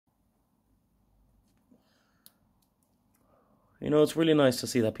You know, it's really nice to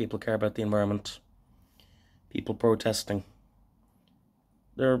see that people care about the environment. People protesting.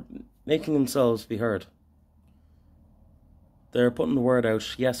 They're making themselves be heard. They're putting the word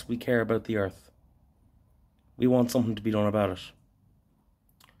out, yes, we care about the earth. We want something to be done about it.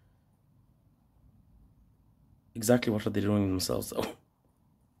 Exactly what are they doing themselves, though?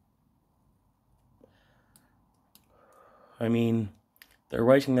 I mean, they're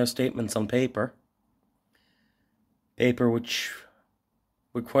writing their statements on paper. Paper which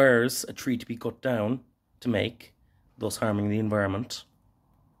requires a tree to be cut down to make, thus harming the environment.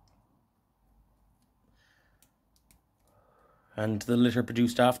 And the litter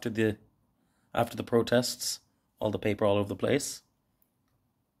produced after the protests, all the paper all over the place.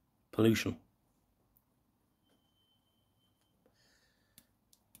 Pollution.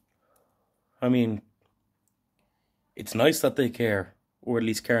 I mean, it's nice that they care, or at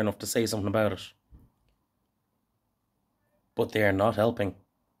least care enough to say something about it. But they are not helping.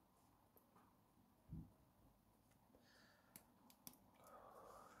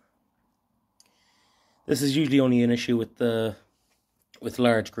 This is usually only an issue with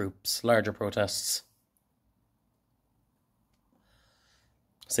large groups, larger protests.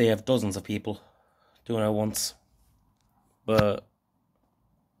 Say you have dozens of people doing it at once. But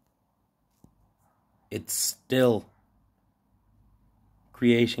it's still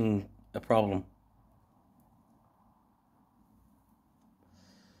creating a problem.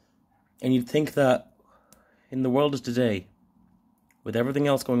 And you'd think that in the world of today, with everything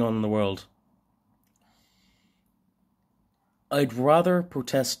else going on in the world, I'd rather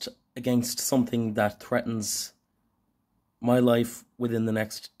protest against something that threatens my life within the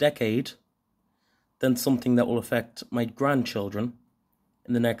next decade than something that will affect my grandchildren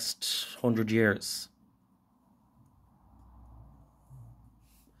in the next 100 years.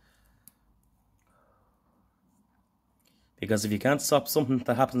 Because if you can't stop something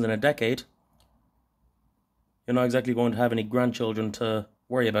that happens in a decade, you're not exactly going to have any grandchildren to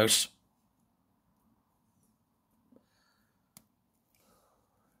worry about.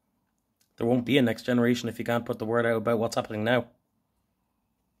 There won't be a next generation if you can't put the word out about what's happening now.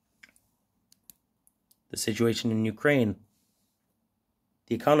 The situation in Ukraine,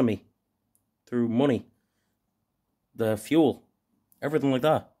 the economy, through money, the fuel, everything like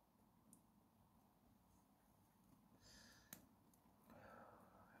that.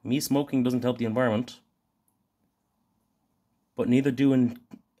 Me smoking doesn't help the environment, but neither do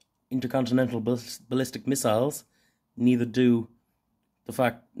intercontinental ballistic missiles, neither does the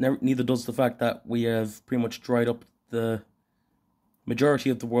fact that we have pretty much dried up the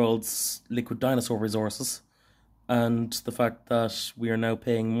majority of the world's liquid dinosaur resources, and the fact that we are now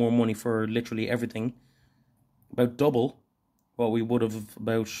paying more money for literally everything, about double what we would have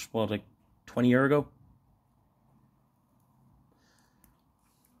about, 20 years ago?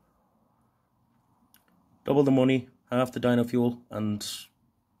 Double the money, half the dino fuel, and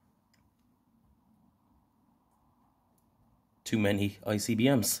too many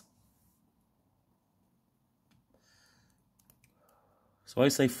ICBMs. So I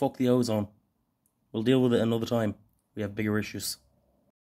say fuck the ozone. We'll deal with it another time. We have bigger issues.